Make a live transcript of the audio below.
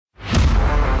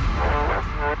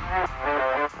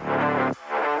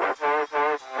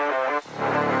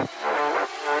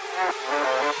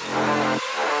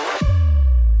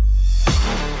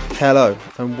Hello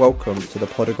and welcome to the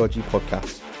Pedagogy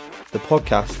Podcast, the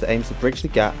podcast that aims to bridge the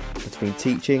gap between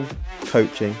teaching,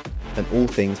 coaching and all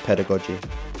things pedagogy.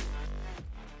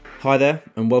 Hi there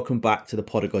and welcome back to the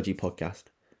Pedagogy Podcast.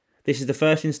 This is the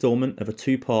first instalment of a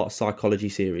two-part psychology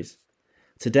series.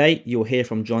 Today you'll hear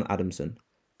from Jon Adamson.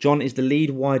 Jon is the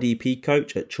lead YDP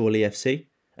coach at Chorley FC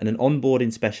and an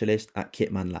onboarding specialist at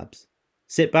Kitman Labs.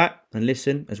 Sit back and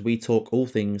listen as we talk all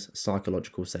things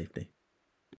psychological safety.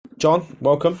 Jon,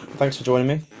 welcome. Thanks for joining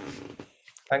me.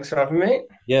 Thanks for having me.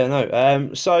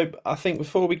 So I think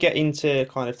before we get into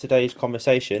kind of today's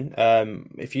conversation,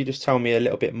 if you just tell me a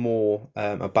little bit more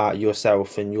about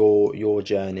yourself and your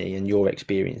journey and your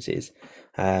experiences,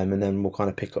 and then we'll kind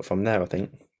of pick up from there, I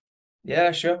think.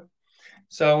 Yeah, sure.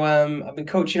 So I've been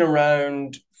coaching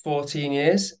around 14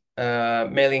 years,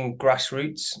 mainly in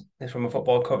grassroots from a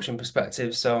football coaching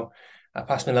perspective. So I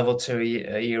passed my level 2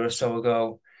 a year or so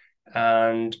ago,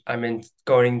 and I'm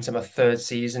going into my third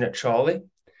season at Chorley.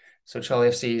 So Chorley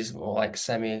FC is more like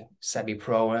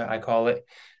semi-pro, I call it.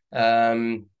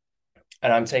 And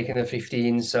I'm taking the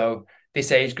 15. So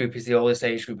this age group is the oldest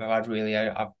age group I've had really.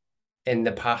 I've in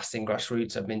the past in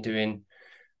grassroots, I've been doing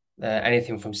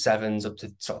anything from 7s up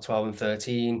to sort of 12 and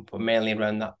 13, but mainly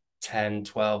around that 10,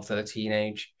 12, 13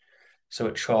 age. So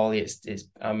at Chorley,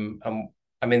 I'm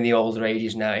in the older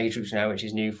age groups now, which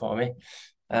is new for me.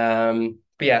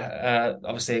 But yeah,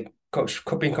 obviously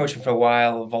been coaching for a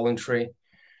while, voluntary.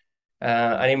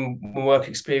 And in my work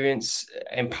experience,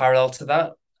 in parallel to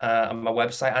that, I'm a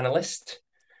website analyst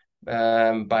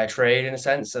by trade, in a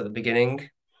sense, at the beginning.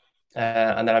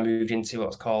 And then I moved into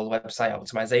what's called website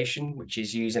optimization, which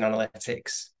is using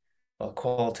analytics, or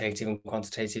qualitative and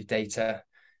quantitative data,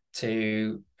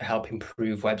 to help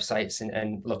improve websites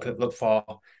and look for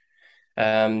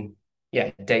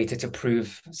data to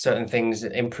prove certain things,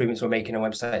 improvements we're making on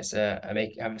websites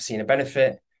have seen a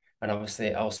benefit, and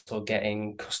obviously also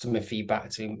getting customer feedback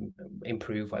to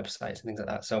improve websites and things like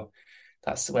that. So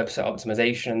that's the website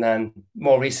optimization. And then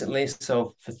more recently,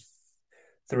 so for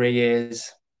 3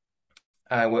 years,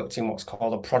 I worked in what's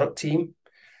called a product team.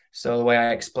 So the way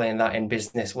I explain that in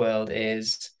business world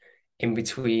is in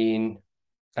between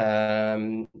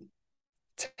tech,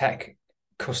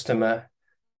 customer,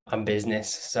 and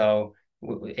business. So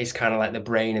it's kind of like the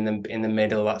brain in the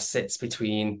middle that sits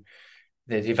between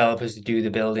the developers who do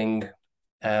the building,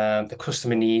 the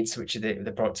customer needs, which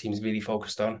the product team is really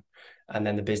focused on, and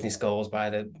then the business goals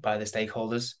by the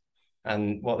stakeholders.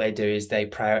 And what they do is they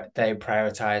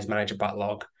prioritize, manage a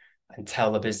backlog, and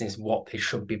tell the business what they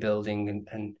should be building,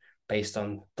 and based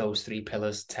on those 3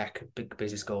 pillars: tech, big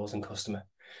business goals, and customer.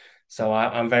 So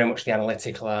I'm very much the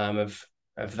analytical arm of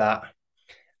that.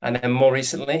 And then more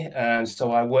recently,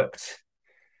 so I worked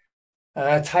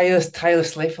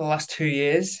tirelessly for the last 2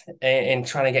 years in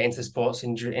trying to get into the sports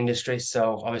industry.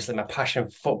 So obviously my passion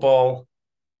for football,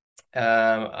 mainly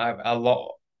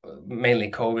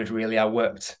COVID really, I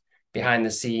worked behind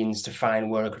the scenes to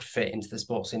find where I could fit into the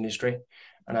sports industry.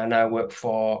 And I now work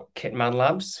for Kitman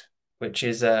Labs, which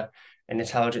is an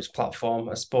intelligence platform,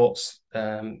 a sports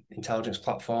intelligence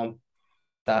platform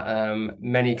that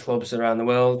many clubs around the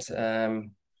world,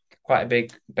 quite a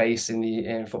big base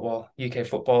in football, UK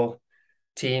football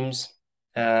teams,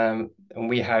 and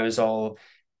we house all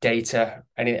data,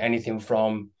 anything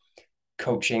from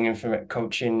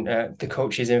the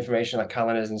coaches' information like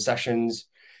calendars and sessions,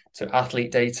 to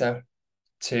athlete data,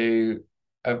 to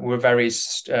we're very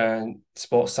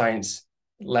sports science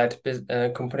led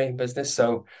business,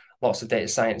 so lots of data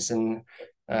science and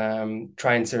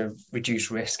trying to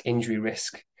reduce injury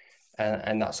risk,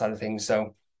 and that side of things.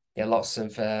 So yeah, lots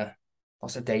of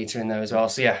data in there as well.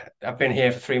 So yeah, I've been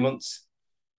here for 3 months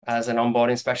as an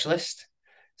onboarding specialist.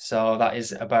 So that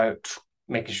is about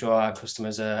making sure our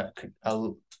customers are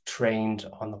trained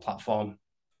on the platform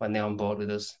when they onboard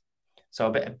with us.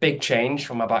 So a big change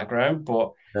from my background,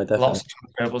 but lots of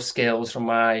transferable skills from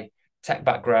my tech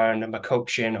background and my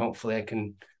coaching. Hopefully I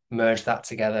can merge that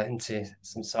together into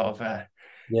some sort of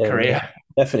career.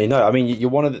 Definitely. No, I mean, you're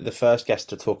one of the first guests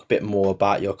to talk a bit more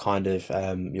about your kind of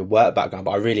your work background,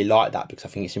 but I really like that because I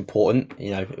think it's important.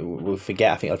 You know, we'll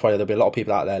forget. I think there'll be a lot of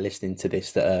people out there listening to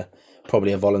this that are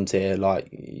probably a volunteer like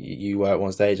you were at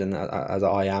one stage, and as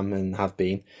I am and have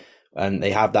been, and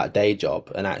they have that day job,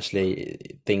 and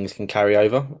actually things can carry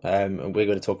over. And we're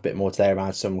going to talk a bit more today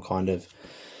around some kind of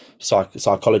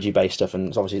psychology based stuff,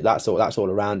 and obviously that's all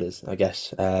around us, I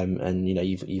guess. And you know,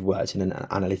 you've worked in an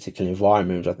analytical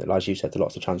environment, I think, like you said, there's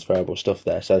lots of transferable stuff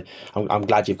there. So I'm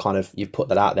glad you've put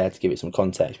that out there to give it some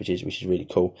context, which is really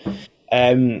cool.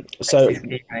 So His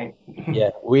teammate.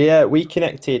 yeah, we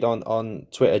connected on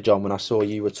Twitter, John, when I saw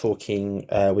you were talking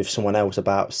with someone else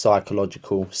about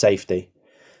psychological safety.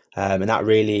 And that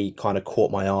really kind of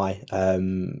caught my eye,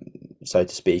 so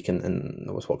to speak, and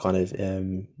that was what kind of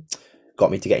got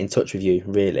me to get in touch with you,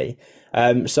 really.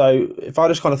 So if I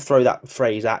just kind of throw that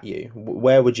phrase at you,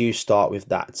 where would you start with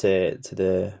that to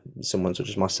the someone such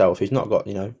as myself who's not got,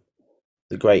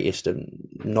 the greatest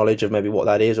knowledge of maybe what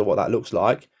that is or what that looks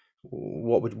like?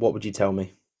 What would you tell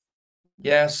me?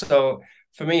 Yeah, so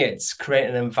for me, it's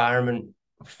creating an environment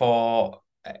for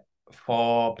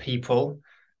for people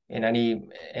in any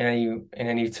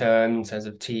term in terms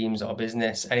of teams or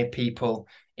business, any people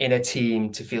in a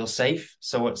team to feel safe.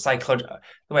 So what the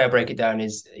way I break it down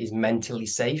is mentally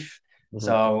safe. Hmm.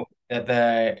 So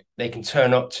that they can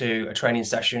turn up to a training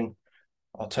session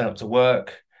or turn up to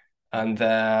work and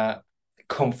they're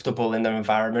comfortable in their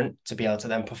environment to be able to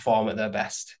then perform at their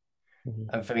best. Hmm.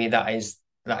 And for me, that is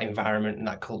that environment and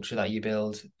that culture that you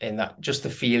build in that just the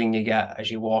feeling you get as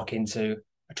you walk into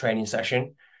a training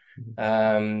session.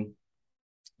 Um,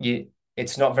 you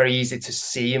it's not very easy to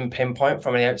see and pinpoint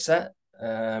from the outset,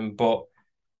 but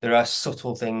there are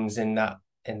subtle things in that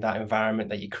environment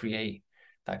that you create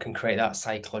that can create that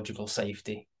psychological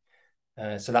safety.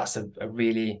 So that's a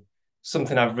really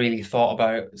something I've really thought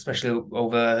about, especially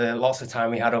over the lots of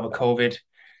time we had over COVID,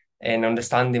 in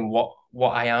understanding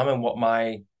what I am and what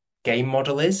my game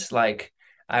model is. Like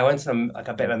I went to like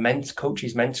a bit of a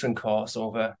coaches mentoring course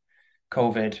over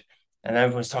COVID, and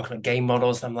everyone's talking about game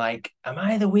models. And I'm like, am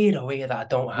I the weirdo here that I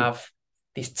don't have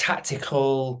this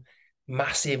tactical,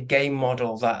 massive game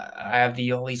model that I have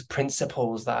all these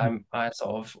principles that I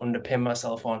sort of underpin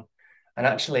myself on, and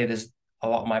actually, there's a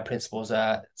lot of my principles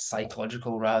are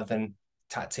psychological rather than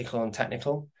tactical and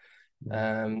technical.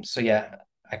 So yeah,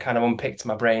 I kind of unpicked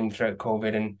my brain throughout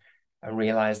COVID and I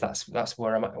realized that's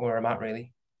where I'm at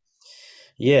really.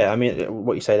 Yeah, I mean,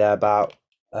 what you say there about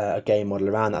a game model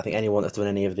around that, I think anyone that's done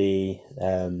any of the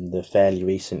fairly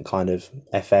recent kind of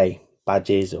FA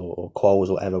badges or quals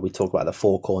or whatever, we talk about the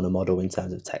four corner model in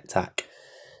terms of tech tac,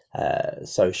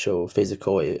 social,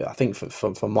 physical. I think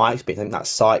from my experience, I think that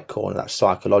psych corner, that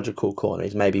psychological corner,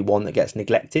 is maybe one that gets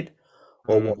neglected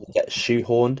or one Mm. that gets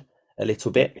shoehorned a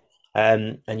little bit.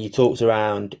 And you talked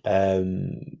around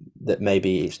that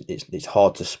maybe it's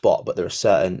hard to spot, but there are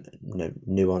certain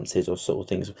nuances or sort of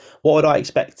things. What would I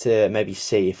expect to maybe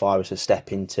see if I was to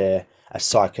step into a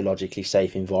psychologically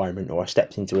safe environment, or I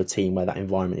stepped into a team where that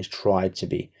environment is tried to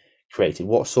be created?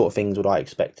 What sort of things would I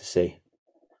expect to see?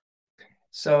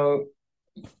 So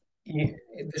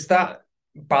there's that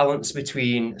balance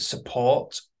between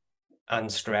support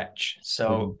and stretch. Mhm.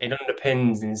 So it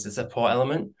underpins the support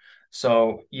element.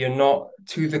 So you're not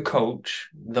to the coach,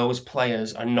 those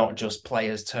players are not just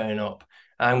players turning up.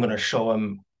 I'm going to show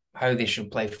them how they should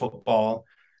play football.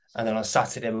 And then on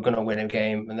Saturday, we're going to win a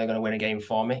game and they're going to win a game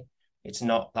for me. That's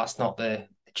not the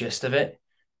gist of it.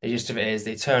 The gist of it is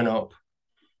they turn up,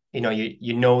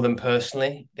 you know them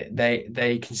personally.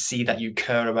 They can see that you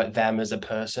care about them as a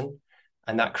person.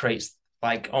 And that creates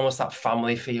like almost that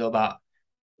family feel that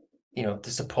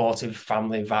the supportive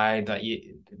family vibe that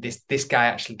this guy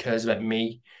actually cares about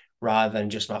me rather than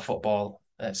just my football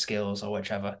skills or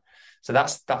whichever. So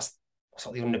that's sort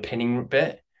of the underpinning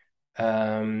bit.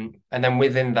 And then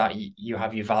within that, you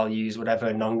have your values,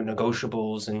 whatever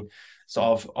non-negotiables, and sort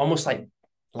of almost like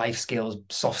life skills,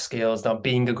 soft skills, that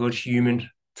being a good human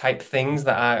type things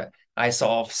that I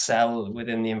sort of sell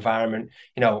within the environment.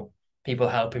 People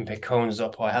helping pick cones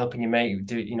up or helping your mate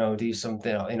do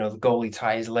something. The goalie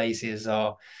ties laces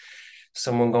or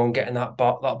someone going getting that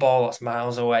ball that's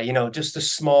miles away. Just the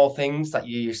small things that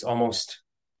you almost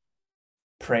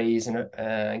praise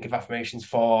and give affirmations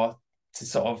for to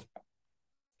sort of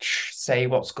say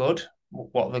what's good,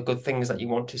 what are the good things that you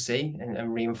want to see,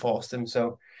 and reinforce them.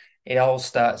 So it all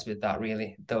starts with that,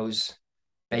 really, those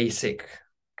basic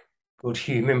good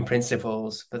human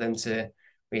principles for them to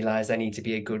realize they need to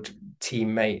be a good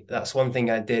teammate. That's one thing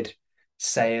I did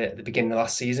say at the beginning of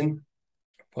last season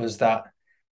was that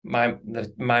my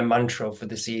mantra for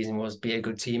the season was be a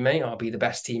good teammate or be the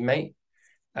best teammate.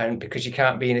 And because you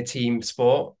can't be in a team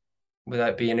sport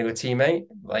without being a good teammate,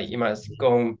 like you might as well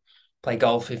go and play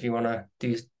golf if you want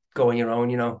to go on your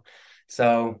own.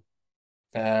 So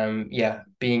yeah,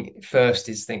 being first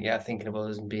is thinking of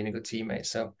others and being a good teammate.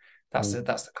 So Mm.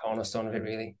 that's the cornerstone of it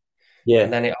really. And Yeah,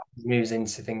 then it moves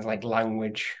into things like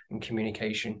language and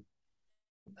communication.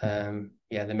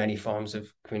 Yeah, the many forms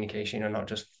of communication are not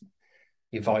just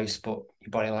your voice, but your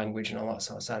body language and all that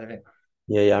sort of side of it.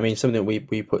 yeah, yeah. I mean, something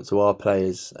we put to our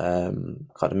players kind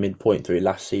of midpoint through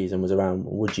last season was around,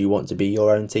 would you want to be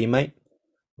your own teammate?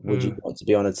 would you Mm, want to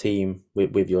be on a team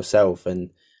with yourself?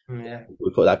 And yeah.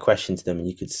 we put that question to them, and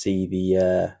you could see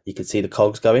the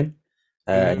cogs going,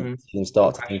 and you Mm, could see them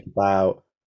start good to think question. about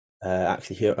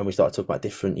actually here, and we start talking about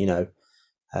different,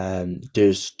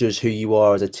 does who you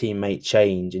are as a teammate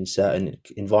change in certain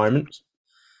environments?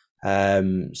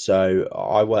 So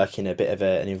I work in a bit of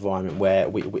an environment where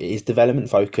it is development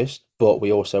focused, but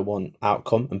we also want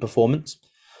outcome and performance.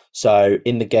 So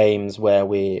in the games where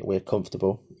we're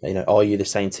comfortable, are you the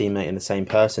same teammate and the same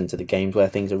person to the games where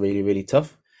things are really, really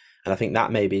tough? And I think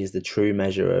that maybe is the true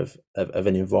measure of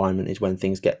an environment is when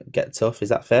things get tough. Is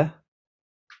that fair?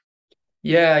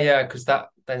 Yeah, yeah, because that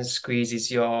then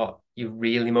squeezes your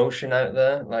real emotion out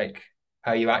there, like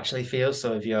how you actually feel.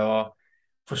 So if you're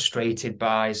frustrated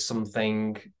by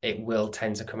something, it will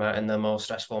tend to come out in the more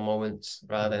stressful moments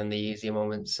rather than the easier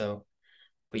moments. So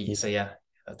yeah,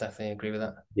 I definitely agree with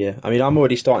that. Yeah, I mean, I'm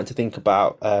already starting to think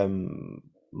about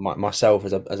myself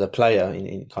as a player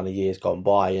in kind of years gone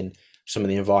by and some of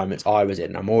the environments I was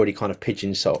in. I'm already kind of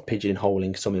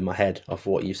pigeonholing some in my head of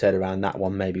what you said around that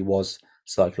one maybe was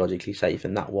psychologically safe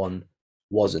and that one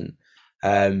wasn't,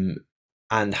 um,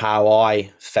 and how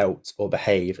I felt or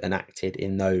behaved and acted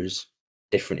in those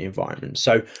different environments.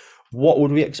 So, what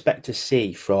would we expect to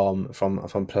see from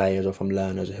players or from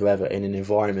learners or whoever in an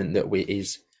environment that we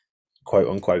is quote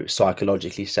unquote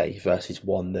psychologically safe versus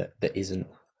one that isn't.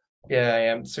 Yeah,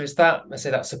 yeah. So it's that, I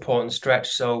say that support and stretch.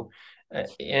 So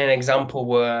in an example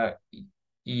where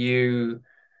you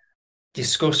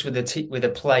discuss with with a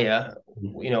player,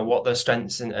 what their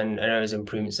strengths and areas of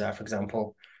improvements are. For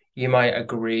example, you might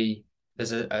agree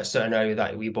there's a certain area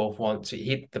that we both want to.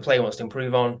 The player wants to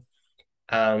improve on,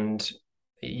 and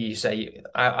you say,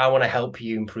 I want to help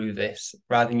you improve this,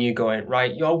 rather than you going,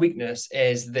 right, your weakness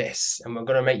is this, and we're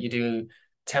going to make you do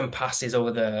 10 passes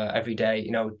over there every day,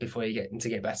 before you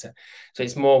get better. So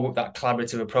it's more with that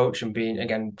collaborative approach and being,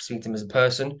 again, speaking to them as a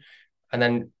person. And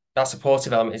then that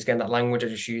supportive element is, again, that language I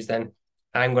just used. Then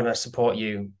I'm going to support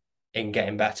you in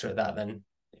getting better at that, then,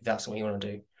 if that's what you want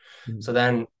to do. Mm. So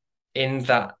then in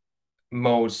that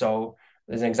mode. So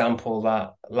there's an example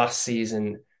that last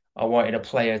season I wanted a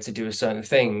player to do a certain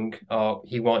thing, or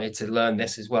he wanted to learn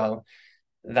this as well.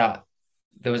 That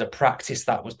there was a practice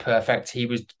that was perfect. He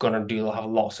was gonna have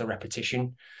lots of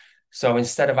repetition. So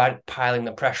instead of piling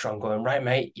the pressure on, going, right,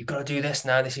 mate, you've got to do this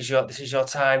now. This is your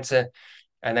time to,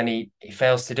 and then he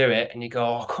fails to do it, and you go,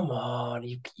 oh, come on,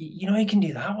 you know you can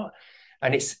do that. What?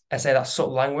 And it's, I say, that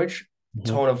subtle language, Mhm.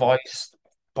 tone of voice,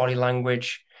 body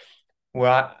language,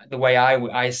 the way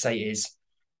I say is,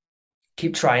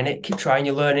 keep trying it, keep trying,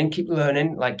 you're learning, keep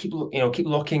learning, like keep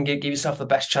looking, give yourself the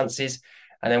best chances.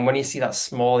 And then when you see that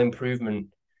small improvement,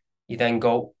 you then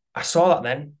go, I saw that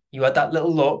then. You had that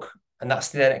little look, and that's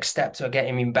the next step to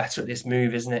getting even better at this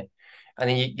move, isn't it? And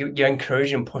then you're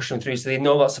encouraging, pushing them through. So they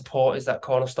know that support is that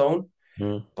cornerstone,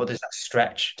 Mm. but there's that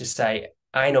stretch to say,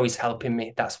 I know he's helping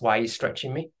me. That's why he's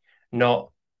stretching me,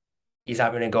 not he's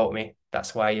having a go at me.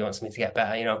 That's why he wants me to get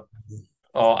better.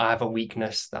 Or I have a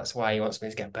weakness. That's why he wants me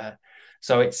to get better.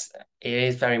 So it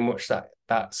is very much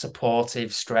that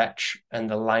supportive stretch and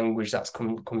the language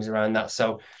comes around that.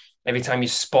 So every time you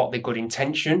spot the good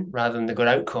intention rather than the good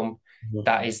outcome, Mhm.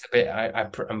 that is the bit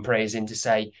I'm praising, to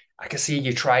say, I can see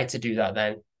you tried to do that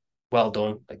then. Well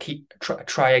done.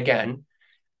 Try again.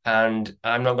 And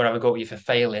I'm not going to have a go at you for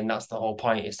failing. That's the whole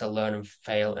point, is to learn and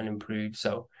fail and improve.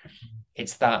 So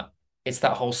it's that it's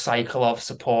that whole cycle of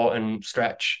support and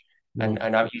stretch, Mm.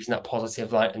 and I'm using that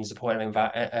positive light and supportive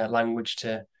language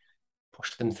to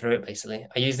push them through it. Basically,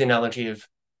 I use the analogy of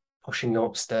pushing them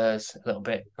upstairs a little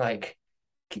bit, like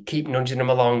keep nudging them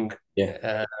along.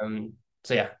 Yeah,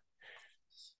 So yeah,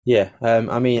 yeah.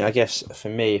 I mean, I guess for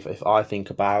me, if I think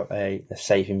about a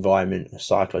safe environment, a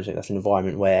psychological, that's an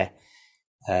environment where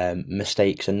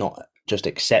mistakes are not just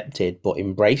accepted but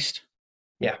embraced.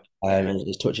 yeah, yeah, And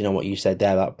it's touching on what you said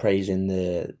there about praising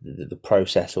the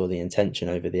process or the intention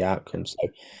over the outcome. So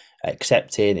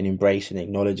accepting and embracing,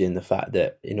 acknowledging the fact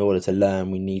that in order to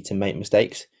learn, we need to make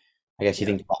mistakes. I guess you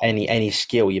yeah, think about any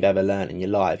skill you've ever learned in your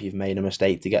life, you've made a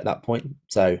mistake to get that point.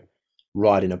 So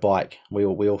riding a bike, we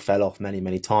all fell off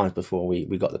many times before we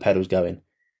got the pedals going.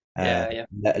 Uh, yeah,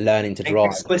 yeah. Learning to drive.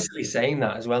 Explicitly saying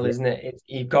that as well, Yeah, isn't it?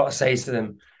 You've got to say to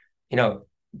them,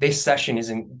 this session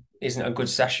isn't a good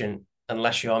session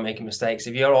unless you are making mistakes.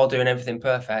 If you're all doing everything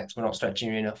perfect, we're not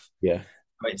stretching you enough. yeah,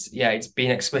 It's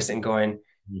being explicit and going,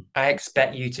 I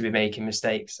expect you to be making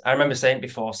mistakes. I remember saying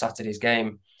before Saturday's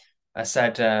game, I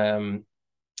said,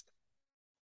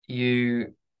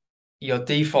 you your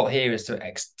default here is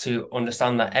to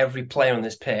understand that every player on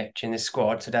this pitch in this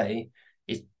squad today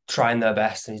is trying their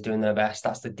best and he's doing their best.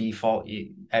 That's the default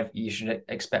you should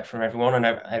expect from everyone, and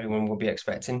everyone will be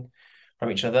expecting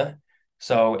from each other.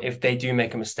 So if they do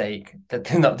make a mistake, that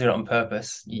they're not doing it on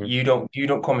purpose. Mhm. You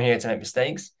don't come here to make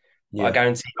mistakes, but I Yeah,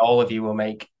 guarantee all of you will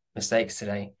make mistakes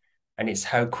today. And it's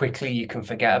how quickly you can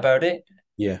forget about it,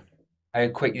 yeah, how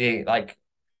quickly like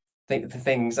think the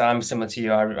things. I'm similar to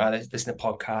you. I listen to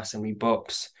podcasts and read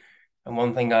books. And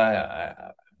one thing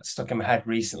I stuck in my head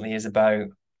recently is about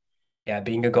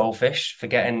being a goldfish,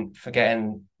 forgetting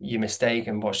your mistake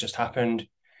and what's just happened.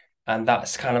 And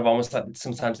that's kind of almost like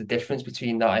sometimes the difference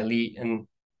between that elite and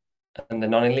the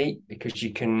non-elite, because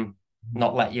you can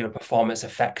not let your performance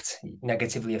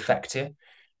negatively affect you.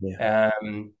 yeah,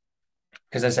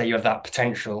 Because as I say, you have that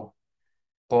potential,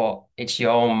 but it's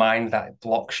your own mind that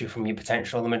blocks you from your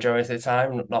potential the majority of the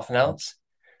time, nothing else.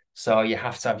 So you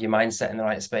have to have your mindset in the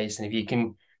right space. And if you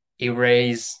can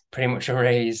pretty much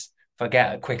erase,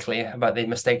 forget quickly about the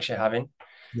mistakes you're having,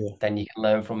 yeah, then you can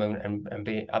learn from them and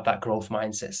be at that growth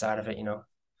mindset side of it,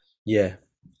 yeah.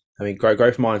 I mean,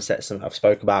 growth mindset. Something I've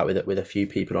spoke about with a few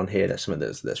people on here. That's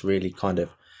something that's really kind of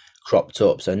cropped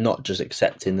up. So not just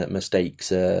accepting that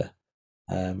mistakes are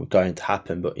going to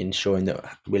happen, but ensuring that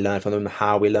we learn from them,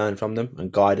 how we learn from them,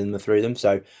 and guiding them through them.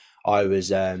 So I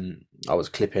was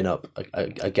clipping up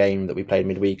a game that we played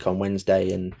midweek on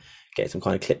Wednesday and getting some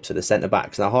kind of clips of the centre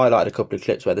backs, and I highlighted a couple of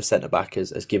clips where the centre back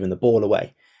has given the ball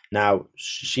away. Now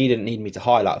she didn't need me to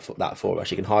highlight that for her;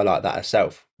 she can highlight that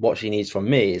herself. What she needs from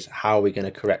me is how are we going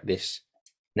to correct this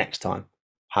next time?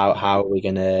 How are we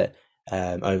going to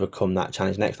overcome that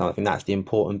challenge next time? I think that's the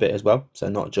important bit as well. So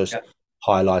not just Yeah,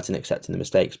 highlighting, accepting the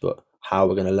mistakes, but how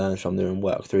we're going to learn from them and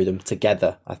work through them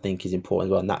together, I think is important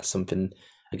as well. And that's something,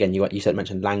 again, you said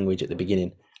mentioned language at the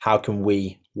beginning. How can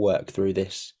we work through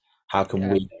this? How can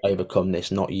yeah. we overcome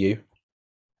this, not you?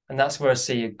 And that's where I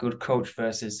see a good coach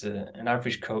versus an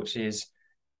average coach is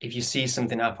if you see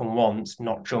something happen once,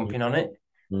 not jumping on it.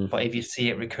 Mm, But if you see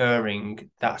it recurring,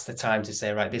 that's the time to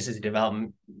say, right, this is a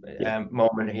development yeah.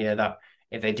 moment here that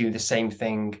if they do the same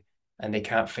thing and they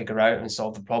can't figure out and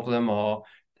solve the problem or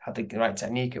have the right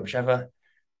technique or whichever,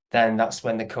 then that's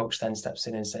when the coach then steps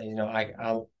in and says, it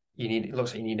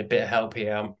looks like you need a bit of help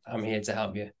here. I'm here to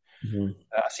help you. Mhm.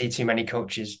 I see too many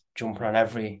coaches jumping on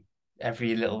every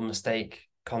little mistake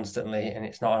constantly, and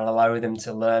it's not allowing them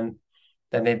to learn.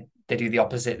 Then they do the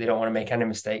opposite. They don't want to make any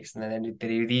mistakes, and then they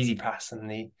do the easy pass, and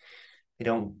they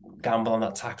don't gamble on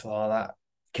that tackle or that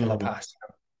killer Mhm. pass.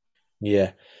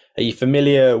 Yeah. Are you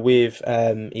familiar with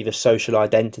either social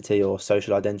identity or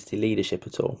social identity leadership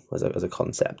at all as a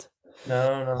concept?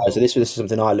 No, no. So this is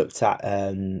something I looked at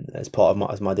as part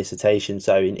of my dissertation.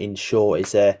 So in short,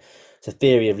 it's a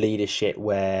theory of leadership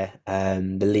where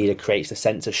the leader creates a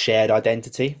sense of shared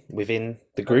identity within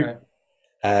the group. Okay.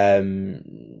 Um,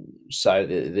 so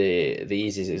the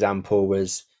easiest example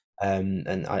was,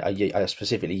 and I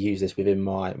specifically use this within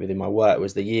my work,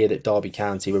 was the year that Derby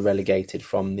County were relegated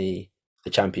from the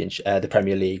championship, the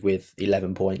Premier League with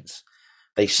 11 points.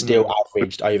 They still Mm,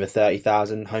 averaged over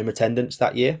 30,000 home attendance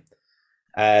that year.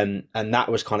 And that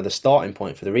was kind of the starting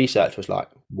point for the research. Was like,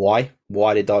 why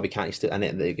did Derby County still? And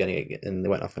they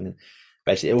went off and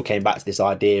basically it all came back to this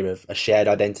idea of a shared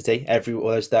identity. All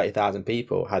those 30,000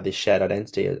 people had this shared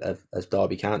identity as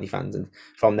Derby County fans, and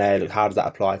from there, look, how does that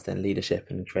apply to then leadership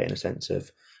and creating a sense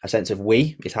of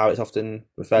we is how it's often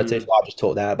referred to. So mm, I just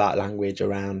talked there about language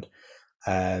around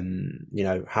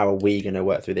how are we going to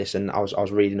work through this? And I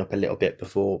was reading up a little bit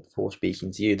before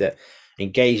speaking to you that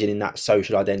engaging in that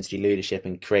social identity leadership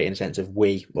and creating a sense of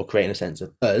we or creating a sense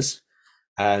of us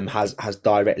has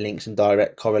direct links and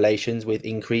direct correlations with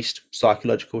increased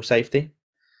psychological safety.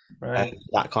 right.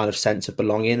 That kind of sense of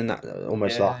belonging and that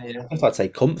almost like Yeah, yeah, I guess I'd say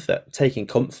comfort, taking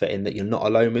comfort in that you're not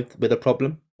alone with a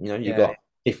problem. You've yeah. got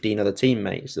 15 other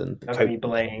teammates and the Not going coach. to be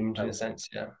blamed in a sense.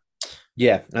 Yeah.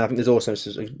 Yeah, and I think there's also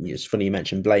it's funny you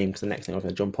mentioned blame because the next thing I was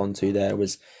going to jump onto there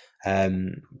was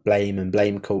blame and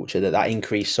blame culture that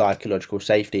increased psychological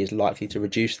safety is likely to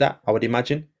reduce that. I would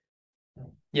imagine.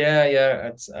 Yeah,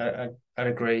 yeah. I'd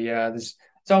agree. Yeah, it's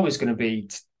always going to be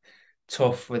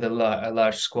tough with a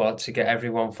large squad to get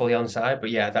everyone fully on side.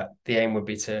 But yeah, that the aim would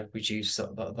be to reduce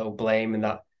sort of the blame and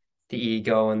that the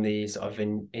ego and the sort of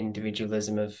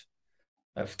individualism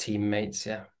of teammates.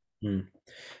 Yeah. Hmm.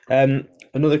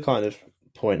 Another kind of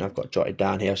point I've got jotted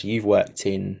down here. So you've worked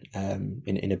in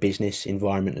a business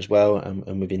environment as well,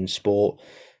 and within sport.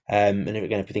 And if we're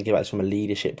going to be thinking about this from a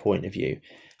leadership point of view,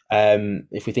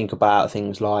 if we think about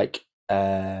things like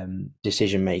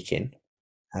decision making,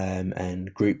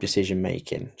 and group decision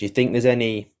making, do you think there's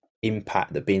any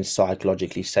impact that being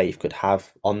psychologically safe could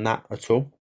have on that at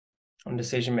all? On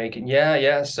decision making. Yeah,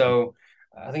 yeah. So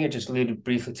I think I just alluded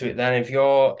briefly to it then. If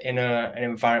you're in an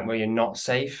environment where you're not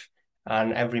safe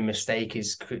and every mistake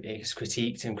is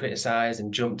critiqued and criticized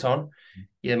and jumped on,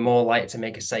 you're more likely to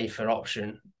make a safer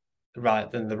option rather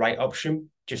than the right option,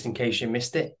 just in case you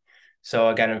missed it. So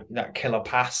again, that killer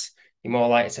pass, you're more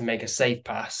likely to make a safe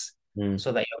pass Mm,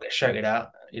 so that you'll get shouted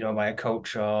at, by a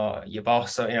coach or your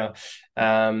boss, or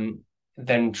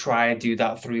then try and do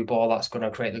that through ball that's going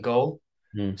to create the goal.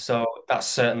 mm, So that's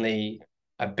certainly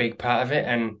a big part of it.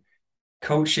 And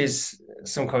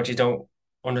some coaches don't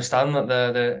understand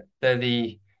that they're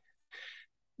the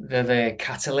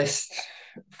catalyst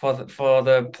for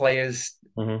the players,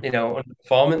 hmm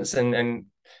underperformance and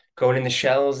going in the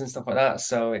shells and stuff like that.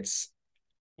 So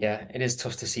yeah, it is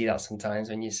tough to see that sometimes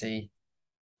when you see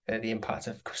the impact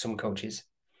of some coaches.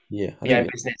 Yeah, I But yeah, think.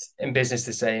 in business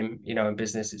the same. In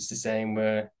business it's the same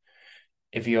where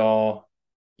if you're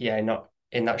not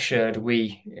in that shared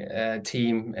we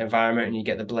team environment and you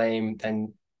get the blame,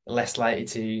 then less likely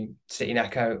to sit your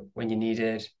neck out when you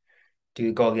needed,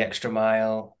 go the extra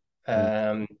mile,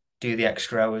 Mm. um, do the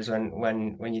extra hours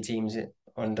when your team's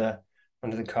under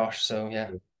under the cosh. So yeah,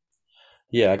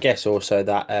 Yeah, I guess also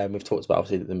that we've talked about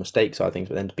obviously the mistakes side of things,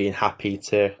 but then being happy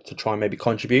to try and maybe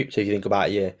contribute. So if you think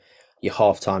about your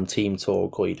halftime team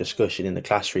talk or your discussion in the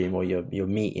classroom or your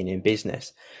meeting in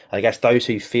business, I guess those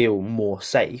who feel more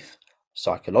safe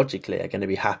psychologically are going to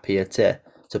be happier to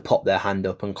pop their hand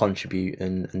up and contribute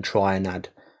and try and add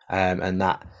and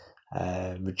that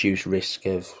reduce risk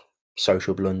of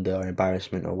social blunder or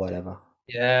embarrassment or whatever.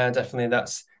 yeah, definitely.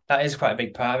 That is quite a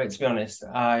big part of it. To be honest,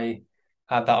 I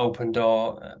had that open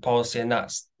door policy, and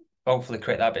that's hopefully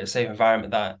create that bit of safe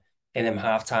environment that in them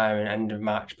half time and end of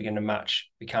match, beginning of match,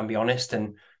 we can be honest,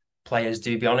 and players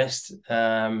do be honest.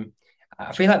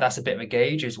 I feel like that's a bit of a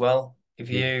gauge as well. If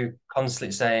Mm. you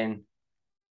constantly saying,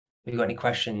 "Have you got any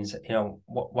questions?"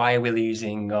 Why are we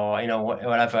losing, or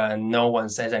whatever, and no one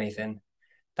says anything,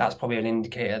 that's probably an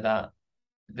indicator that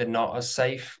they're not as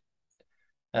safe.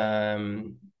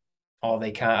 Um, or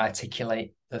they can't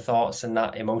articulate the thoughts in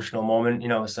that emotional moment.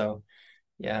 So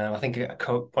yeah, I think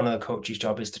one of the coach's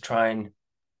job is to try and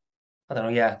I don't know,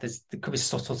 yeah, there could be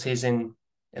subtleties in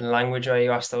language where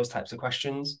you ask those types of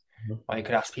questions, or you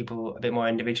could ask people a bit more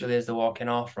individually as they're walking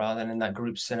off rather than in that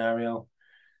group scenario.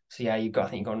 So yeah, I think you've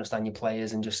got to understand your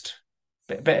players and just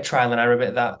bit of trial and error, a bit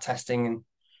of that testing and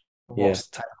what Yeah.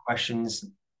 type of questions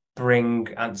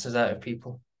bring answers out of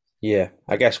people. Yeah,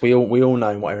 I guess we all know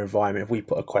in whatever environment, if we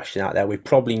put a question out there, we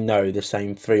probably know the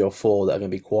same three or four that are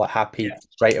going to be quite happy Yeah.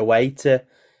 straight away to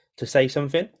say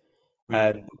something.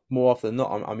 Mm. More often than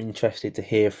not, I'm interested to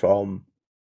hear from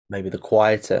maybe the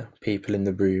quieter people in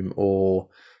the room or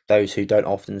those who don't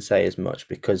often say as much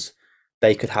because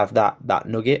they could have that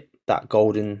nugget, that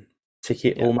golden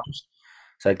ticket Yeah. almost.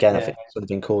 So again, I Yeah. think it's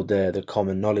something called the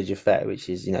common knowledge effect, which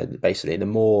is basically the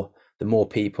more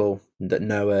people that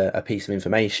know a piece of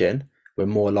information, we're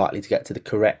more likely to get to the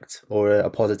correct or a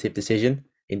positive decision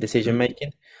in decision Mm.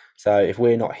 making. So if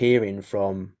we're not hearing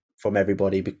from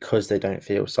everybody because they don't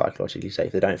feel psychologically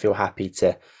safe, they don't feel happy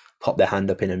to pop their hand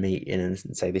up in a meeting and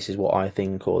say this is what I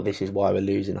think or this is why we're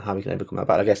losing or how we can overcome that.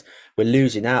 But I guess we're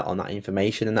losing out on that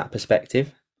information and that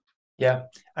perspective. Yeah,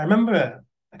 I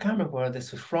can't remember where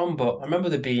this was from, but I remember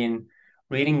there being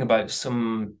reading about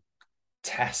some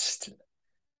test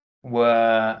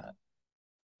where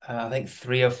I think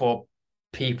three or four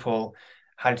people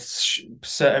had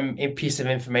certain piece of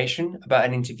information about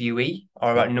an interviewee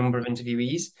or Yeah. about a number of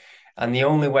interviewees, and the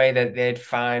only way that they'd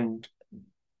find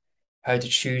how to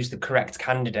choose the correct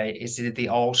candidate is that they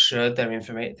all shared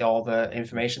all the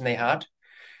information they had.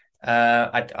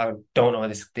 I don't know where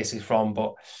this is from,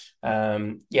 but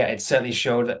yeah, it certainly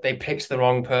showed that they picked the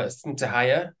wrong person to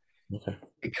hire Okay.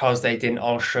 because they didn't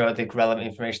all share the relevant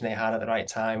information they had at the right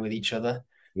time with each other.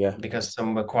 Yeah. Because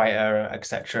some were quieter,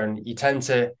 etc. And you tend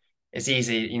to, it's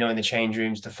easy, in the change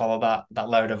rooms to follow that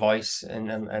louder voice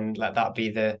and let that be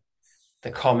the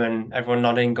common everyone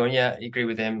nodding, going, yeah, you agree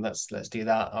with him. Let's do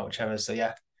that or whichever. So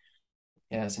yeah,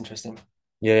 yeah, it's interesting.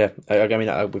 Yeah, yeah. I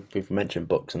mean, we've mentioned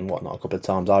books and whatnot a couple of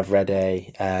times. I've read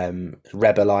a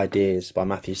Rebel Ideas by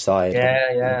Matthew Syed, like Yeah,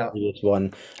 the yeah, previous one,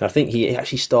 and I think he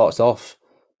actually starts off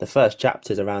the first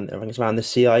chapters around. I think it's around the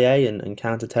CIA and yeah,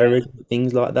 counterterrorism,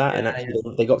 things like that. And yeah, actually,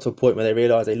 yeah, they got to a point where they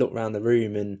realized they looked around the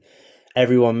room and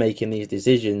everyone making these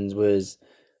decisions was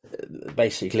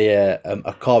basically a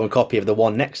carbon copy of the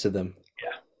one next to them.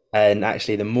 yeah. And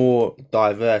actually, the more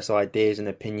diverse ideas and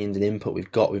opinions and input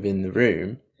we've got within the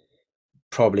room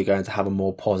probably going to have a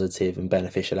more positive and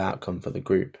beneficial outcome for the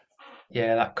group.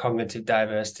 Yeah, that cognitive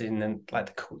diversity and then like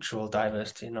the cultural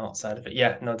diversity and outside of it.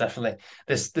 Yeah, no, definitely.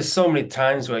 There's so many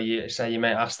times where you say you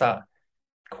may ask that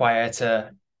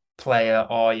quieter player,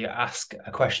 or you ask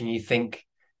a question you think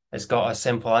has got a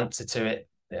simple answer to it,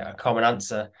 a common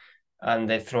answer, and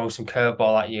they throw some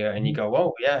curveball at you, and you go,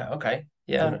 "Oh, yeah, okay,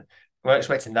 yeah, we're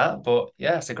expecting that, but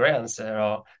yeah, it's a great answer."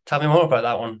 Or tell me more about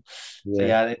that one. So Yeah.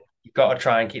 yeah, you've got to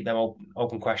try and keep them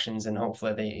open questions, and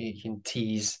hopefully you can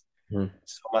tease. Mm.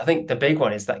 So I think the big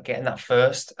one is that getting that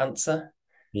first answer,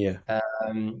 Yeah.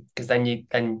 because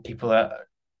then people are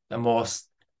more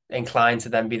inclined to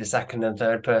then be the second and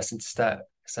third person to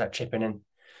start chipping in.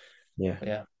 Yeah. But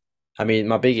yeah. I mean,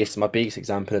 my biggest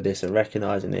example of this and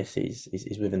recognizing this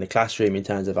is within the classroom in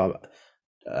terms of our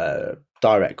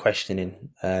direct questioning.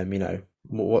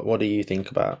 What do you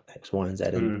think about X, Y, and Z?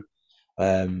 And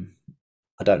Mm. um,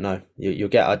 I don't know. You'll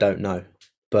get I don't know.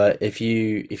 But if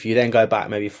you then go back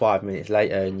maybe 5 minutes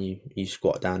later and you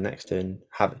squat down next to and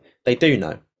have they do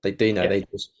know. They do know. Yeah. They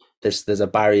just there's a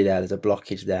barrier there, there's a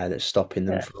blockage there that's stopping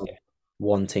them Yeah. from Yeah.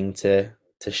 wanting to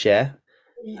share.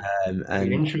 Maybe an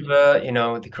And introvert, they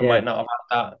yeah, might not have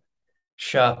had that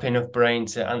sharp enough brain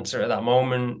to answer at that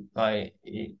moment.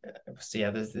 So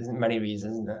yeah, there's many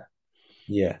reasons, isn't there?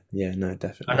 yeah, no, I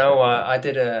definitely. know I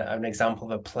did an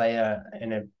example of a player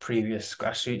in a previous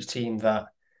grassroots team that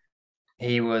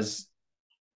he was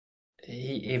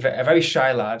a very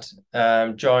shy lad,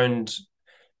 joined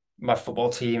my football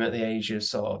team at the age of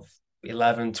sort of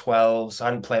 11, 12. So I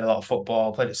hadn't played a lot of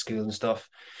football, played at school and stuff.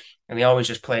 And he always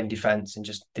just played in defence and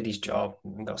just did his job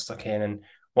and got stuck in. And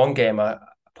one game I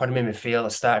put him in midfield, I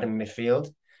started him in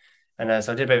midfield. And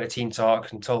so I did a bit of a team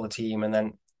talk and told the team. And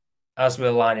then as we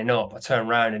were lining up, I turned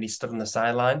around and he stood on the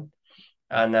sideline.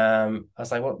 And I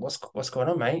was like, what's going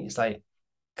on, mate? He's like,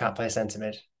 can't play centre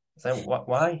mid. I was like, what,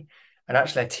 why? And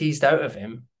actually, I teased out of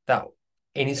him that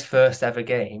in his first ever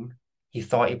game, he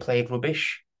thought he played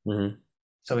rubbish. Hmm.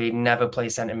 So he'd never play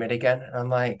centre mid again. And I'm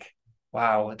like,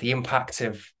 wow, the impact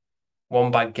of one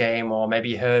bad game, or maybe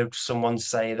you heard someone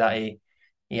say that he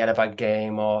had a bad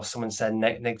game, or someone said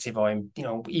negative, or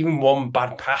even one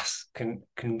bad pass can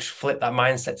flip that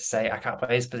mindset to say I can't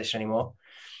play his position anymore.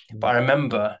 But I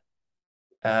remember,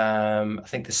 I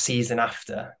think the season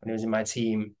after when he was in my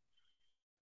team,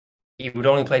 he would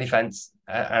only play defense,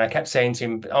 and I kept saying to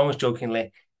him, almost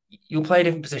jokingly, "You'll play a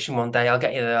different position one day. I'll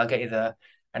get you there. I'll get you there."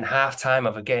 And half time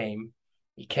of a game,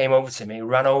 he came over to me,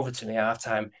 ran over to me half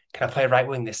time. Can I play right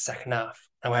wing this second half?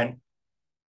 I went,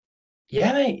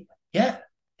 yeah, mate. Yeah,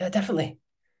 yeah, definitely.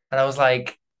 And I was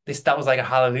like, that was like a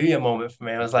hallelujah moment for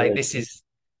me. I was like, Yeah, this is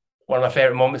one of my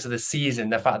favorite moments of the season.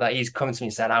 The fact that he's come to me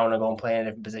and said, I want to go and play in a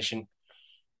different position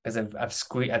because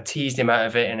I've teased him out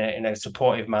of it in a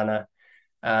supportive manner.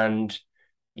 And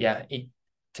yeah,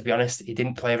 to be honest, he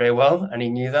didn't play very well and he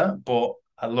knew that. But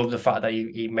I love the fact that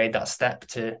he made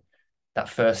that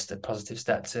first positive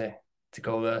step to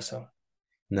go there. So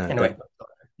no, anyway,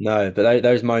 no, but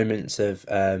those moments of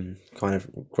kind of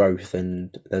growth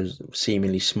and those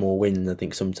seemingly small wins, I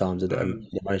think sometimes are the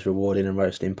most rewarding and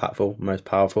most impactful, most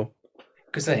powerful.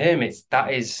 because for him,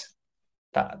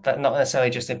 that not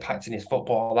necessarily just impacting his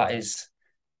football. That is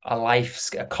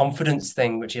a confidence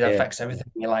thing, which Yeah, affects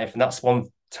everything in your life. And that's one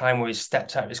time where he's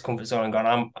stepped out of his comfort zone and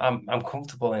gone, I'm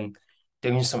comfortable in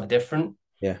doing something different.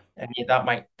 yeah, And that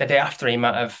might the day after he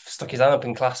might have stuck his hand up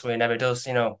in class where he never does.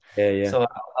 yeah. So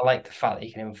I like the fact that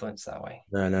he can influence that way.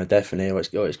 No, no, definitely.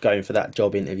 Or it's going for that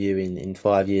job interview in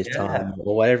 5 years' Yeah. time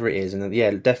or whatever it is. And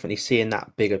yeah, definitely seeing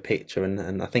that bigger picture.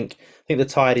 And I think the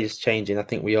tide is changing. I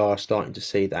think we are starting to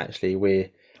see that actually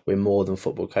we're more than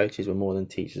football coaches, we're more than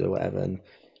teachers or whatever. And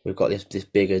we've got this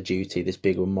bigger duty, this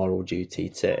bigger moral duty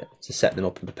to set them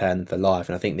up and prepare them for life.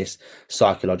 And I think this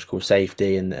psychological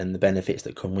safety and the benefits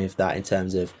that come with that in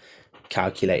terms of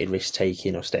calculated risk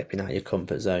taking or stepping out of your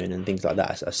comfort zone and things like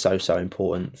that are so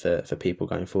important for people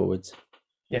going forwards.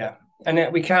 Yeah.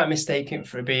 And we can't mistake it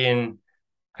for being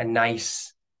a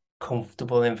nice,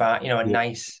 comfortable environment, a Yeah,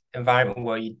 nice environment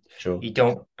where sure. you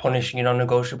don't punish your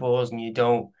non-negotiables and you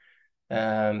don't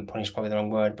punish is probably the wrong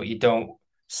word, but you don't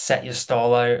set your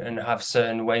stall out and have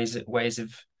certain ways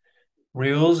of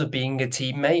rules of being a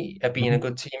teammate, of being a Mhm.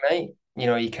 good teammate.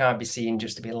 You can't be seen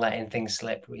just to be letting things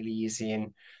slip really easy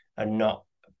and not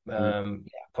Mm.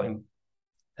 putting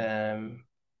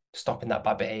stopping that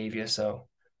bad behavior. So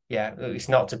yeah, it's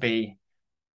not to be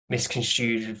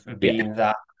misconstrued for Yeah, being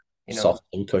that, you know, soft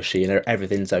and cushy and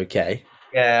everything's okay.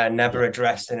 yeah, Yeah, never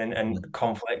addressing yeah, and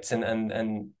conflicts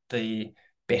and the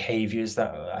behaviors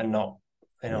that are not,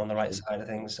 yeah, on the right of side of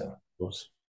things. So course.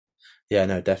 Yeah,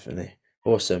 no, definitely.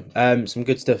 Awesome. Some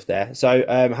good stuff there. So,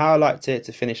 how I like to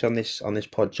finish on this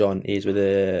pod, John, is with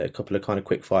a couple of kind of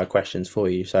quick fire questions for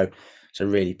you. So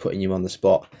really putting you on the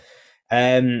spot.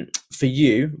 For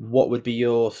you, what would be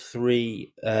your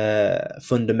three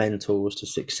fundamentals to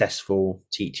successful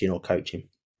teaching or coaching?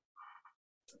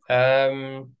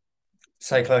 Um,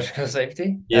 Psychological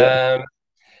safety. Yeah.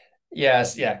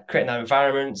 Yes, yeah, creating that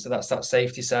environment. So that's that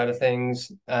safety side of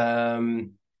things.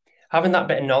 Having that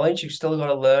bit of knowledge, you've still got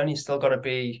to learn. You still got to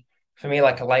be, for me,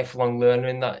 like a lifelong learner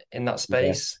in that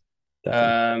Yeah, space.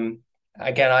 definitely. Um,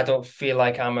 Again, I don't feel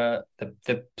like I'm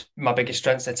the my biggest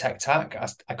strengths are tech tack.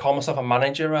 I call myself a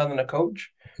manager rather than a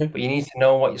coach. Okay. But you need to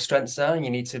know what your strengths are, and you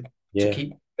need to Yeah,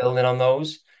 keep building on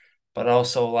those, but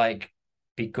also like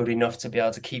be good enough to be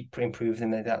able to keep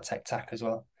improving that tech tack as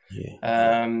well. yeah,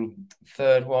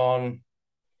 Third one,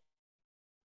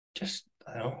 just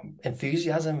I don't know,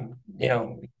 enthusiasm. yeah,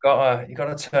 You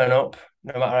gotta turn up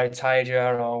no matter how tired you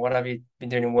are or whatever you've been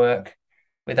doing in work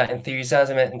with that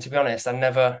enthusiasm. And to be honest, I've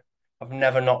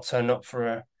never not turned up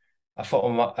for a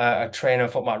football a trainer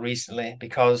football recently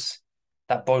because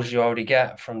that buzz you already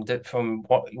get from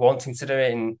what wanting to do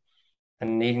it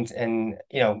and needing to, and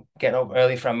getting up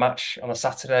early for a match on a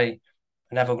Saturday.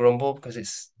 I never grumble because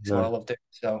it's what I no, love doing.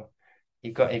 So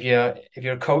you've got if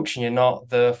you're a coach and you're not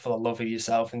there for the love of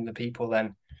yourself and the people,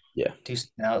 then yeah, do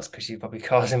something else because you're probably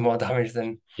causing more damage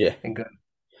yeah, than good.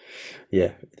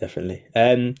 yeah, definitely.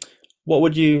 What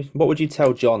would you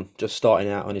tell John just starting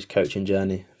out on his coaching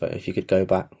journey, if you could go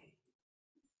back?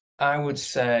 I would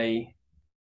say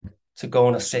to go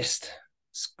and assist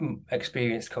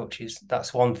experienced coaches.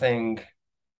 That's one thing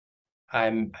I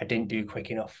didn't do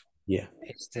quick enough. Yeah,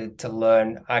 It's to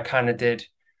learn. I kind of did.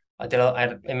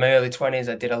 In my early 20s.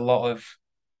 I did a lot of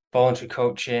voluntary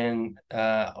coaching,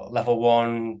 level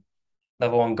one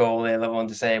goalie, level one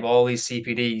disabled, all these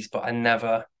CPDs, but I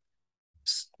never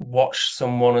watched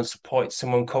someone and support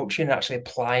someone coaching and actually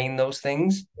applying those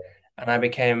things. And I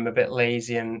became a bit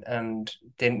lazy and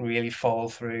didn't really follow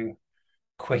through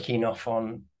quick enough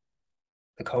on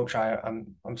the coach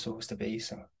I'm supposed to be.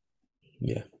 So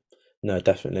yeah. No,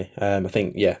 definitely. I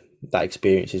think that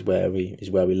experience is where we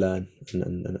learn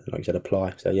and like you said,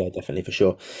 apply. So yeah, definitely for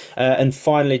sure. And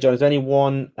finally, John, is there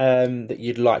anyone that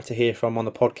you'd like to hear from on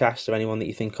the podcast, or anyone that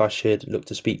you think I should look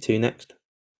to speak to next?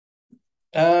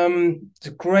 it's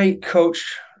a great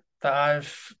coach that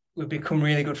we've become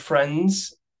really good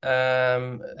friends.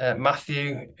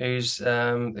 Matthew, who's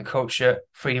the coach at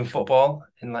Freedom Football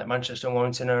in like Manchester and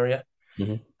Warrington area.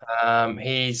 Hmm.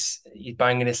 He's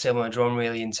banging his cymbal on the drum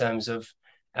really in terms of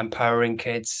empowering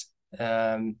kids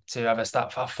to have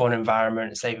a fun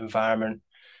environment, a safe environment.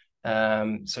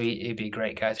 So he'd be a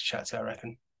great guy to chat to, I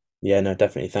reckon. Yeah, no,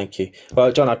 definitely. Thank you.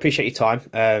 Well, John, I appreciate your time.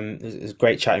 It was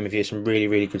great chatting with you. Some really,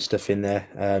 really good stuff in there.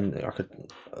 I could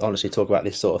honestly talk about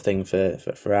this sort of thing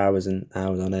for hours and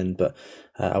hours on end, but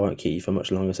I won't keep you for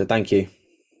much longer. So thank you.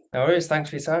 No worries. Thanks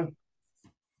for your time.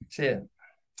 See you.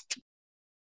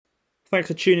 Thanks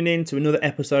for tuning in to another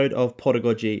episode of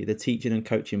Podagogy, the teaching and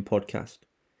coaching podcast.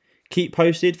 Keep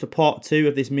posted for part 2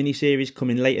 of this mini-series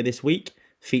coming later this week,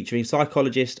 featuring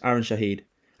psychologist Aaron Shahid,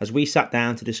 as we sat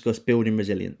down to discuss building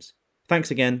resilience.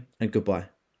 Thanks again, and goodbye.